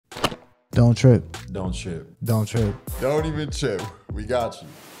Don't trip. Don't trip. Don't trip. Don't even trip. We got you.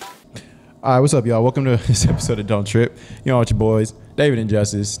 All right, what's up, y'all? Welcome to this episode of Don't Trip. You know what your boys, David and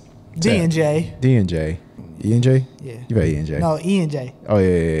Justice. D and J. D and J. E and J? Yeah. You bet E and J. No, E and J. Oh,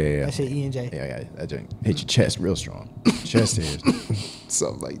 yeah. I said E and J. Yeah. That joint hit your chest real strong. Chest hairs.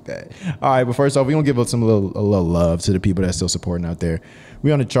 Something like that. All right, but first off, we're going to give a little love to the people that's still supporting out there.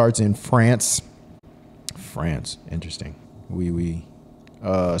 We on the charts in France. France. Interesting. We.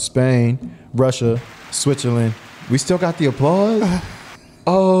 Spain, Russia, Switzerland. We still got the applause?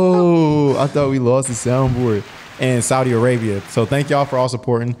 Oh, I thought we lost the soundboard. And Saudi Arabia. So thank y'all for all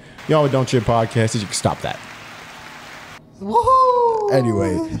supporting. Y'all Don't Trip Podcast. You can stop that. Woohoo!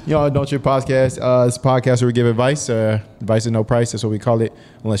 Anyway, y'all Don't Trip Podcast. It's a podcast where we give advice. Advice at no price. That's what we call it.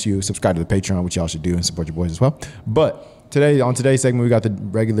 Unless you subscribe to the Patreon, which y'all should do, and support your boys as well. But on today's segment, we got the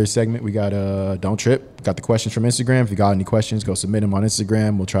regular segment. We got Don't Trip. Got the questions from Instagram. If you got any questions, go submit them on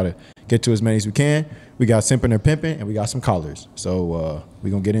Instagram. We'll try to get to as many as we can. We got Simpin or Pimpin, and we got some callers. So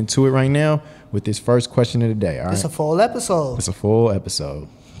we're going to get into it right now with this first question of the day. All right? It's a full episode. It's a full episode.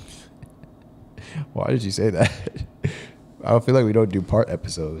 Why did you say that? I feel like we don't do part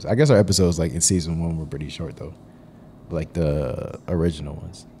episodes. I guess our episodes like in season 1 were pretty short though. Like the original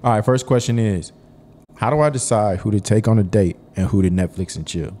ones. All right, first question is, how do I decide who to take on a date and who to Netflix and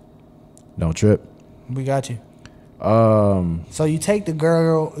chill? Don't trip. We got you. So you take the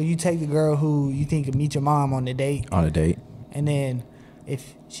girl who you think could meet your mom on the date. On a date. And then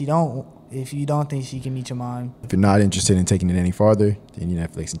if you don't think she can meet your mom, if you're not interested in taking it any farther, then you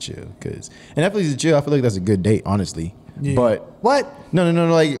Netflix and chill. And Netflix and chill, I feel like that's a good date, honestly. Yeah. But what? No.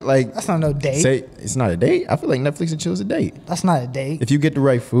 Like that's not no date. Say it's not a date. I feel like Netflix and chill is a date. That's not a date. If you get the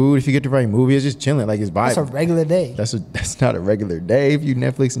right food, if you get the right movie, it's just chilling. Like it's vibing. That's a regular day. That's not a regular day if you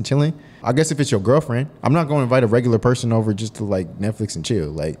Netflix and chilling. I guess if it's your girlfriend, I'm not going to invite a regular person over just to like Netflix and chill.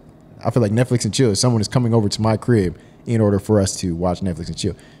 Like I feel like Netflix and chill is someone is coming over to my crib in order for us to watch Netflix and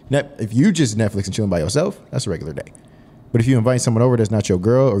chill. If you just Netflix and chilling by yourself, that's a regular day. But if you invite someone over that's not your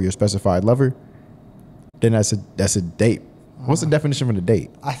girl or your specified lover, then that's a date. What's the definition of a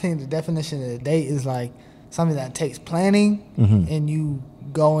date? I think the definition of a date is like something that takes planning and you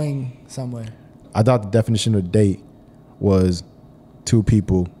going somewhere. I thought the definition of a date was two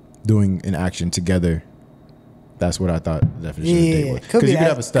people doing an action together. That's what I thought the definition of a date was. Because you could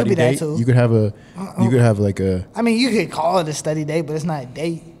have a study date. You could have like a. I mean, you could call it a study date, but it's not a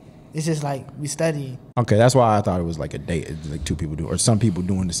date. It's just like we studying. Okay, that's why I thought it was like a date. It's like two people or some people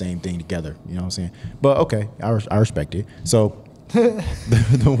doing the same thing together. You know what I'm saying? But okay, I respect it. So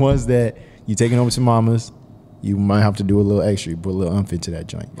the ones that you taking over to mama's, you might have to do a little extra, put a little umph into that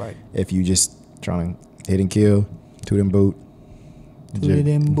joint. Right. If you just trying to hit and kill, toot and boot,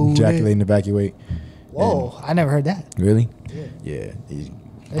 ejaculate and evacuate. Whoa, I never heard that. Really? Yeah. Yeah.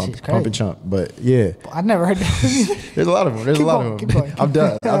 Pump and chump, but yeah. I never heard that. There's a lot of them. Keep going. I'm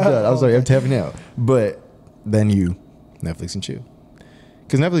done. I'm sorry. I'm tapping out. But then you Netflix and chill.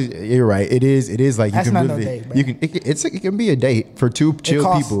 Because Netflix, you're right. It is like that's you can not really. No date, bro. You can. It can be a date for two chill it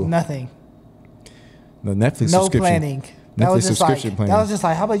costs people. Nothing. No Netflix. No subscription. planning. Netflix subscription plan. That was just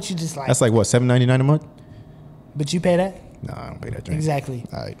like, how about you just like. That's like what, $7.99 a month? But you pay that? No, I don't pay that. Drink. Exactly.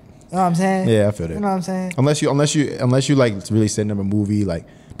 All right. You know what I'm saying? Yeah, I feel that. You know what I'm saying? Unless you like really setting up a movie like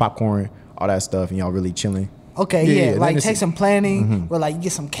popcorn, all that stuff, and y'all really chilling. Okay, yeah. Like take some planning where like you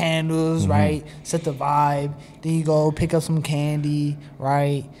get some candles, right? Set the vibe. Then you go pick up some candy,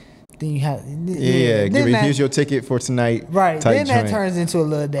 right? Then you have here's your ticket for tonight. Right. Then that turns into a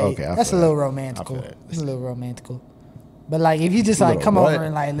little date. Okay, that's a little romantical. It's a little romantical. But like if you just like come over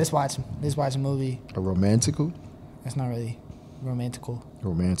and like let's watch a movie. A romantical? That's not really romantical.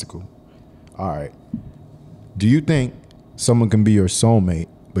 Romantical. All right. Do you think someone can be your soulmate,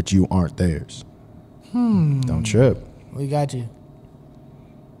 but you aren't theirs? Don't trip. We got you.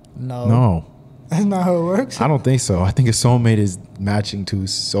 No. That's not how it works. I don't think so. I think a soulmate is matching two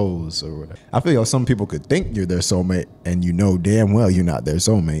souls or whatever. I feel like some people could think you're their soulmate and you know damn well you're not their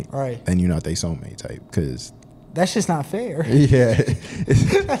soulmate. Right. And you're not their soulmate type because... That's just not fair. Yeah.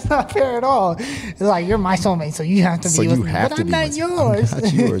 That's not fair at all. It's like, you're my soulmate, so you have to be with me. But I'm not yours. I'm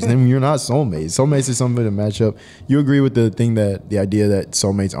not yours. Then you're not soulmates. Soulmates is something to match up. You agree with the idea that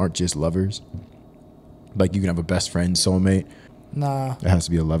soulmates aren't just lovers? Like you can have a best friend soulmate? Nah. It has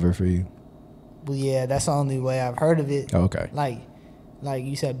to be a lover for you? Well, yeah, that's the only way I've heard of it. Oh, okay. Like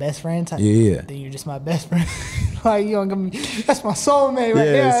you said, best friend type. Yeah. Then you're just my best friend. Like you don't give me. That's my soulmate right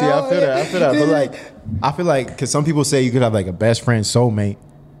there. Yeah, see, I feel that. But I feel like because some people say you could have like a best friend soulmate,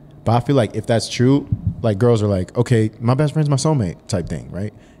 but I feel like if that's true, like girls are like, okay, my best friend's my soulmate type thing,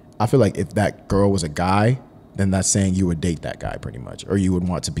 right? I feel like if that girl was a guy, then that's saying you would date that guy pretty much, or you would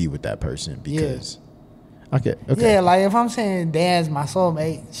want to be with that person because. Yeah. Okay. Yeah, like if I'm saying Dan's my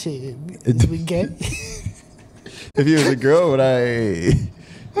soulmate, shit, we gay. If you was a girl, would I?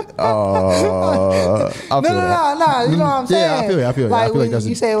 No. You know what I'm saying? Yeah, I feel it. I feel like that's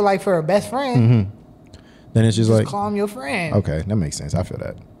you say like for a best friend. Then it's just like call him your friend. Okay, that makes sense. I feel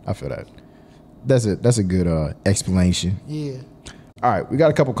that. That's a good explanation. Yeah. All right, we got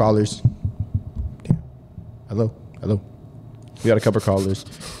a couple callers. Damn. Hello. We got a couple callers.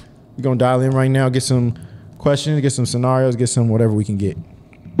 We're gonna dial in right now, get some questions, get some scenarios, get some whatever we can get.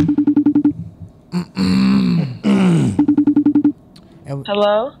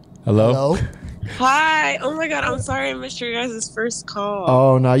 Hello? Hi. Oh my God. I'm sorry I missed your guys' first call.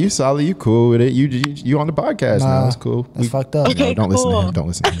 Oh no, you solid. You cool with it. You on the podcast now. That's cool. That's fucked up. Okay, Don't cool. listen to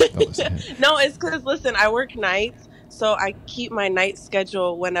him. No, it's because listen, I work nights, so I keep my night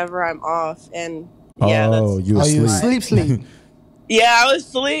schedule whenever I'm off, and yeah. You sleep. Yeah, I was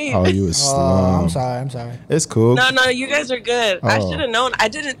asleep. Oh, you was I'm sorry. It's cool. No, you guys are good. I should have known. I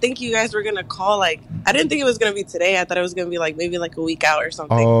didn't think you guys were gonna call. I didn't think it was gonna be today. I thought it was gonna be maybe a week out or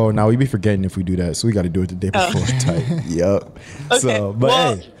something. Oh, now we be forgetting if we do that, so we got to do it the day before. Type. Yep. Okay. So,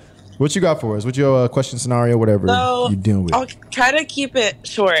 but hey, what you got for us? What's your question scenario, whatever you dealing with? I'll try to keep it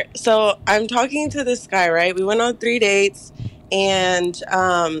short. So I'm talking to this guy, right? We went on 3 dates, and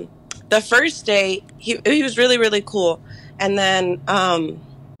the first date, he was really, really cool. And then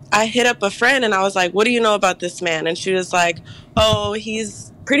I hit up a friend and I was like, what do you know about this man? And she was like, oh,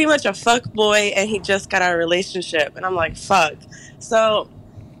 he's pretty much a fuck boy and he just got out of a relationship. And I'm like, fuck. So,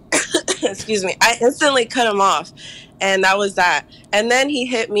 excuse me, I instantly cut him off. And that was that. And then he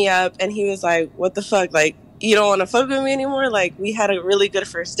hit me up and he was like, what the fuck? You don't want to fuck with me anymore? We had a really good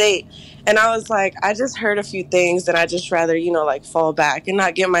first date. And I was like, I just heard a few things and I just rather, fall back and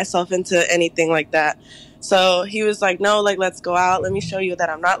not get myself into anything like that. So he was like, no, let's go out. Let me show you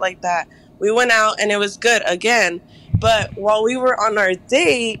that I'm not like that. We went out and it was good again. But while we were on our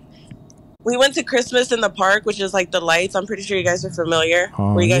date, we went to Christmas in the park, which is the lights. I'm pretty sure you guys are familiar.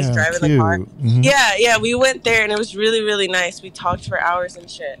 Where you guys drive in the car. Mm-hmm. Yeah. We went there and it was really, really nice. We talked for hours and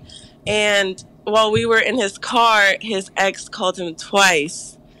shit. And while we were in his car, his ex called him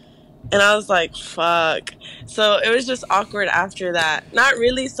twice. And I was like, fuck. So it was just awkward after that. Not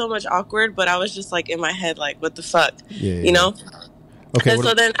really so much awkward, but I was just in my head, what the fuck? Yeah. You know? Okay. And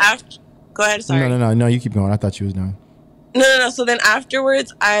so then after, go ahead, sorry. No, you keep going. I thought you was done. No. So then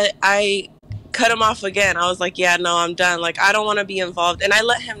afterwards, I cut him off again. I was like, yeah, no, I'm done. I don't want to be involved. And I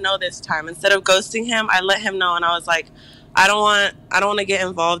let him know this time. Instead of ghosting him, I let him know. And I was like, I don't want to get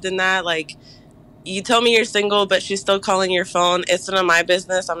involved in that. You tell me you're single, but she's still calling your phone. It's none of my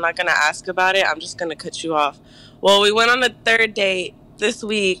business. I'm not going to ask about it. I'm just going to cut you off. Well, we went on a 3rd date this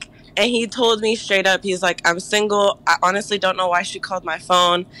week, and he told me straight up, he's like, I'm single. I honestly don't know why she called my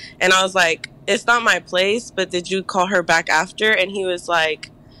phone. And I was like, it's not my place, but did you call her back after? And he was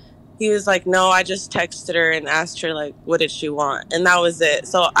like, no, I just texted her and asked her, what did she want? And that was it.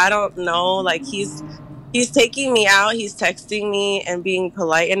 So I don't know. He's taking me out. He's texting me and being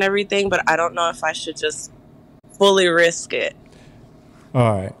polite and everything, but I don't know if I should just fully risk it.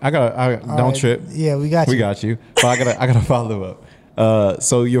 All right, don't trip. Yeah, we got you. We got you. But I gotta follow up.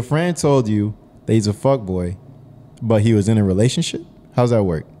 So your friend told you that he's a fuck boy, but he was in a relationship. How's that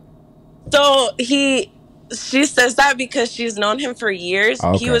work? So she says that because she's known him for years.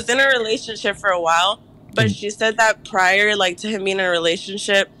 Okay. He was in a relationship for a while, but she said that prior, to him being in a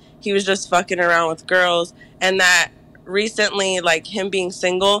relationship, he was just fucking around with girls, and that recently, him being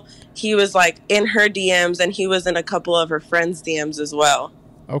single, he was in her DMs and he was in a couple of her friends' DMs as well.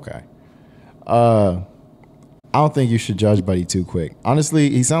 Okay. I don't think you should judge Buddy too quick. Honestly,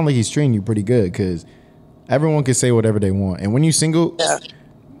 he sounds like he's treating you pretty good because everyone can say whatever they want, and when you're single, it's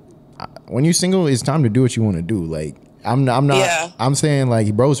time to do what you want to do. I'm not. Yeah. I'm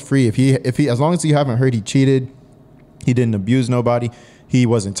saying bro's free if he as long as you haven't heard he cheated, he didn't abuse nobody. He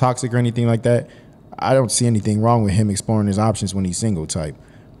wasn't toxic or anything like that. I don't see anything wrong with him exploring his options when he's single type.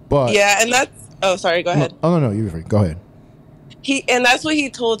 But yeah, and that's... Oh, sorry, go ahead. No, you're free. Go ahead. And that's what he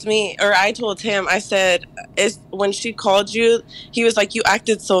told me, or I told him. I said, when she called you, he was like, you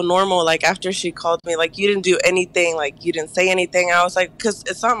acted so normal, after she called me. You didn't do anything, you didn't say anything. I was like, because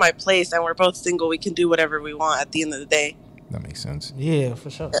it's not my place, and we're both single. We can do whatever we want at the end of the day. That makes sense. Yeah, for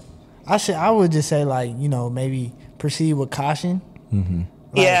sure. I would just say, maybe proceed with caution. Mm-hmm.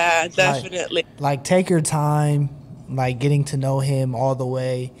 Yeah, definitely. Take your time, getting to know him all the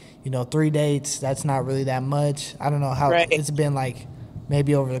way. 3 dates, that's not really that much. I don't know how it's been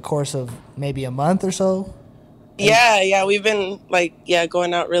maybe over the course of maybe a month or so. Yeah, we've been like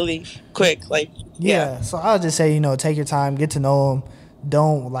going out really quick. Like So I'll just say, take your time, get to know him.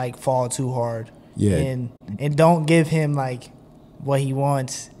 Don't like fall too hard. Yeah. And don't give him like what he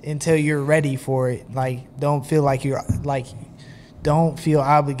wants until you're ready for it. Like don't feel like don't feel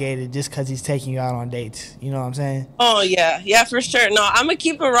obligated just because he's taking you out on dates. You know what I'm saying? Oh yeah, for sure. No, I'm gonna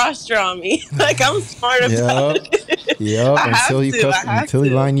keep a roster on me. Like I'm smart about it. Yep. Until he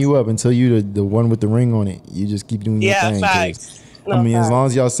line you up, until you the one with the ring on it, you just keep doing your thing. Yeah, facts. No, I mean, facts. as long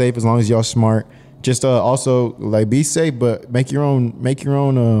as y'all safe, as long as y'all smart, just also like be safe, but make your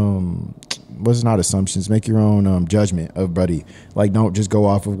own what's not assumptions, make your own judgment of buddy. Like don't just go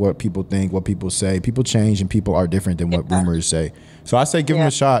off of what people think, what people say. People change and people are different than what rumors say. So I say give him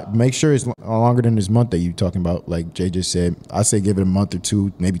a shot. Make sure it's longer than this month that you're talking about. Like Jay just said, I say give it a month or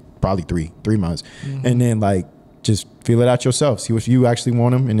two, maybe probably three months. And then like just feel it out yourself. See if you actually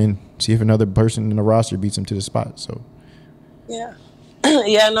want him, and then see if another person in the roster beats him to the spot. So yeah.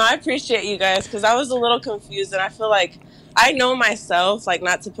 Yeah, no, I appreciate you guys because I was a little confused, and I feel like I know myself, like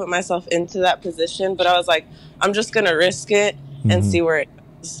not to put myself into that position, but I was like, I'm just gonna risk it and see where it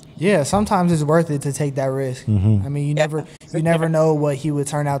goes. Yeah, sometimes it's worth it to take that risk. I mean, you never know what he would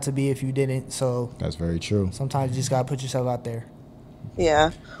turn out to be if you didn't. So that's very true. Sometimes you just gotta put yourself out there.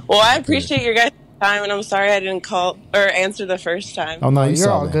 Yeah. Well, I appreciate your guys' time, and I'm sorry I didn't call or answer the first time. Oh no, you're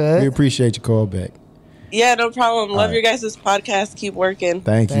all good. We appreciate your call back. Yeah, no problem. Love right. your guys' podcast. Keep working.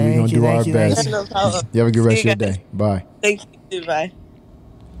 Thank you. We're gonna do our best. No problem. You have a good rest of your day. Bye. Thank you. Bye.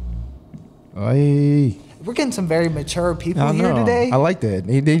 Hey. We're getting some very mature people here today. I like that.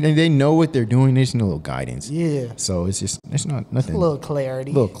 They know what they're doing. They just need a little guidance. Yeah. So it's not nothing. A little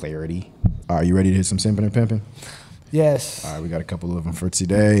clarity. All right, you ready to hit some Simpin and Pimpin? Yes. All right, we got a couple of them for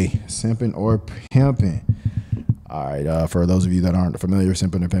today. Simpin or Pimpin. All right, for those of you that aren't familiar,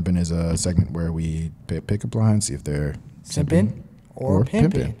 Simpin or Pimpin is a segment where we pick up lines, see if they're Simpin or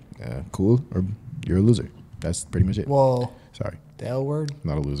Pimpin. Cool, or you're a loser. That's pretty much it. Well, sorry. The L word?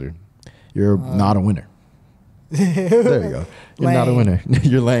 Not a loser. You're not a winner. There you go. You're not a winner.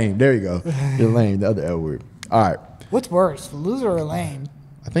 You're lame. There you go. You're lame. The other L word. All right. What's worse, loser or lame?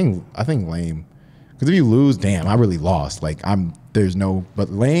 I think lame. Because if you lose, damn, I really lost. Like but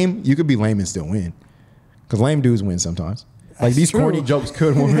lame, you could be lame and still win. Because lame dudes win sometimes. Like these corny jokes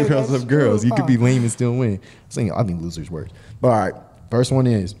could win because of girls. You could be lame and still win. I think losers worse. But all right, first one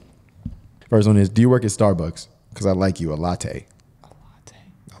is, do you work at Starbucks? Because I like you, a latte.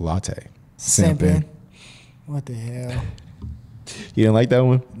 A latte. Simpin. What the hell? You didn't like that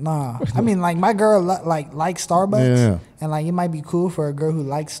one? Nah. I mean, like, my girl likes Starbucks. Yeah. And, like, it might be cool for a girl who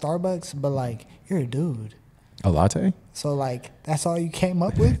likes Starbucks, but, like, you're a dude. A latte? So, like, that's all you came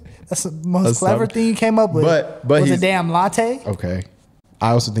up with? That's the most clever thing you came up with? But was a damn latte? Okay.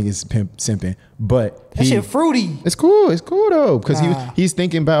 I also think it's simping. But that shit fruity. It's cool. It's cool, though. Because he's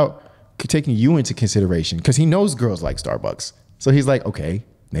thinking about taking you into consideration. Because he knows girls like Starbucks. So he's like, okay,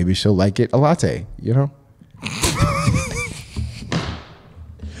 maybe she'll like it a latte, you know?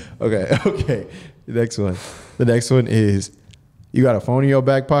 Okay. The next one is, you got a phone in your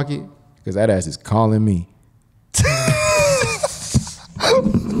back pocket? Because that ass is calling me.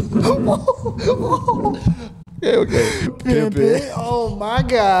 Okay. Pimpin. Oh my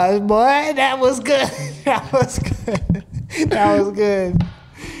gosh, boy, that was good. That was good.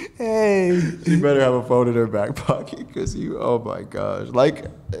 Hey, you better have a phone in her back pocket because oh my gosh, like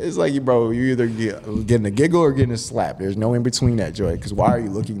it's like you either getting a giggle or getting a slap. There's no in between that, Joy. Because why are you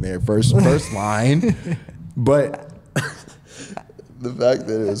looking there first line? But the fact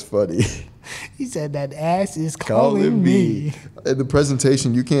that it was funny. He said that ass is calling me. In the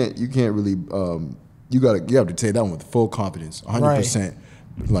presentation, you can't really you have to take that one with full confidence, 100%.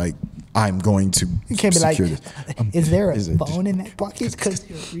 Like, I'm going to you can't be like, this. Is there a phone in that pocket? Because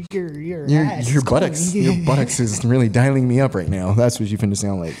your buttocks is really dialing me up right now. That's what you finna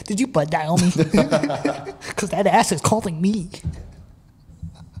sound like. Did you butt dial me? Because that ass is calling me.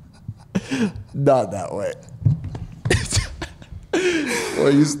 Not that way. Oh,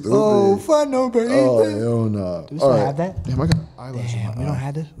 you stupid. Oh, fun no, baby. Oh, hell no. Do we still have that? Damn, I got eyelash in my we don't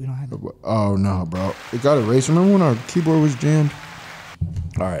have this. We don't have this. Oh, no, bro. It got erased. Remember when our keyboard was jammed?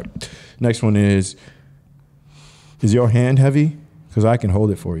 All right. Next one is your hand heavy? Because I can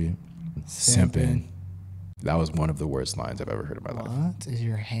hold it for you. Simpin. That was one of the worst lines I've ever heard in my life. What? Is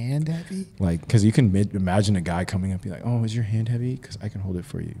your hand heavy? Like, because you can imagine a guy coming up and be like, oh, is your hand heavy? Because I can hold it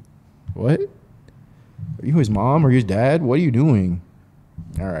for you. What? Are you his mom or his dad? What are you doing?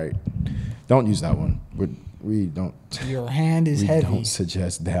 All right. Don't use that one. We don't. Your hand is heavy. We don't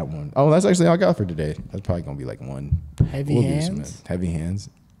suggest that one. Oh, that's actually all I got for today. That's probably going to be like one. Heavy hands? Heavy hands.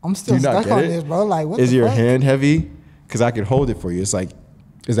 I'm still stuck on this, bro. Like, what is the your fuck? hand heavy? Because I can hold it for you. It's like,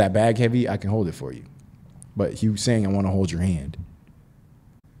 is that bag heavy? I can hold it for you. But you saying I want to hold your hand.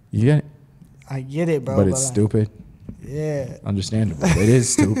 You get it? I get it, bro. But it's stupid. Yeah. Understandable. It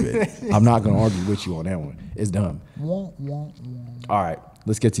is stupid. I'm not going to argue with you on that one. It's dumb. All right.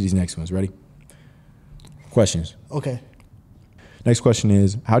 Let's get to these next ones. Ready? Questions. Okay. Next question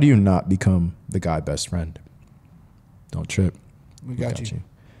is, how do you not become the guy best friend? Don't trip. We got you.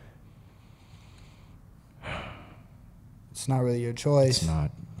 It's not really your choice. It's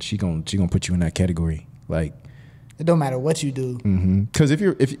not. She gonna put you in that category. Like, it don't matter what you do. Because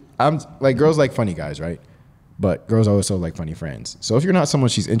if I'm like, girls like funny guys, right? But girls also like funny friends. So if you're not someone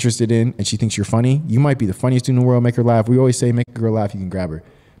she's interested in and she thinks you're funny, you might be the funniest dude in the world, make her laugh. We always say make a girl laugh, you can grab her.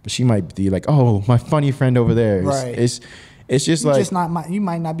 But she might be like, oh, my funny friend over there. Right. It's just You're like just not you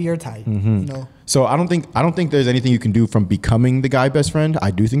might not be her type. You know. So I don't think there's anything you can do from becoming the guy best friend.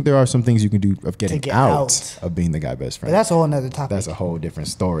 I do think there are some things you can do of getting out of being the guy best friend. But that's a whole nother topic. That's a whole different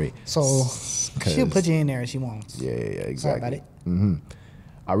story. So she'll put you in there if she wants. Yeah, exactly. Sorry about it.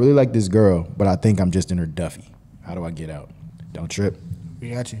 I really like this girl, but I think I'm just in her Duffy. How do I get out? Don't trip. We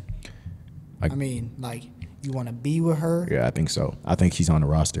got you. Like, I mean, like, you want to be with her? Yeah, I think so. I think he's on the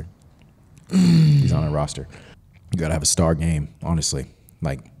roster. He's on the roster. You got to have a star game, honestly.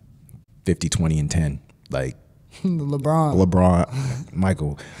 Like 50, 20, and 10. Like LeBron,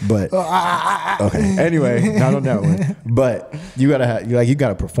 Michael. But okay. Anyway, not on that one. But you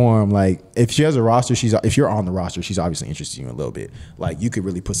gotta perform. Like if she has a roster, if you're on the roster, she's obviously interested in you a little bit. Like you could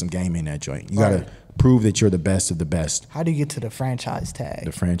really put some game in that joint. You gotta prove that you're the best of the best. How do you get to the franchise tag?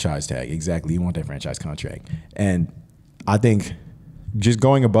 The franchise tag, exactly. You want that franchise contract. And I think just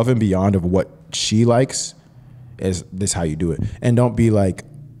going above and beyond of what she likes is this how you do it. And don't be like,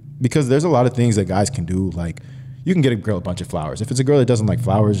 because there's a lot of things that guys can do. Like you can get a girl a bunch of flowers. If it's a girl that doesn't like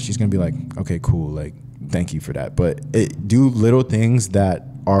flowers, she's gonna be like, okay, cool, like thank you for that. But do little things that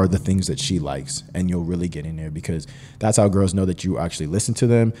are the things that she likes, and you'll really get in there, because that's how girls know that you actually listen to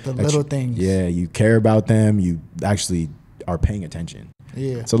them. The little things. Yeah, you care about them. You actually are paying attention.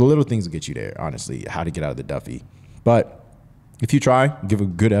 Yeah. So the little things will get you there, honestly, how to get out of the Duffy. But if you try, give a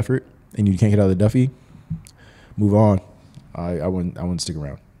good effort, and you can't get out of the Duffy, move on. I wouldn't stick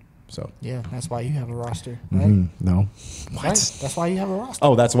around. So yeah, that's why you have a roster, right? No. What? Right? That's why you have a roster.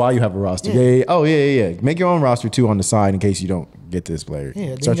 Oh, that's why you have a roster. Yeah. Oh, yeah. Make your own roster too on the side in case you don't get this player.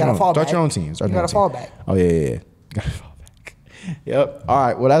 Yeah, start your own team. You got to fall back. Oh, yeah. You got to fall back. Yep. All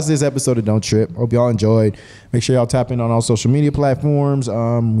right. Well, that's this episode of Don't Trip. Hope y'all enjoyed. Make sure y'all tap in on all social media platforms.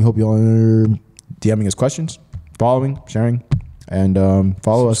 We hope y'all are DMing us questions, following, sharing, and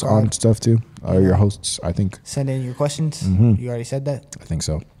follow us on stuff too. Your hosts, I think. Send in your questions. You already said that? I think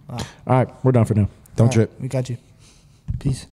so. All right, we're done for now. Don't trip. We got you. Peace.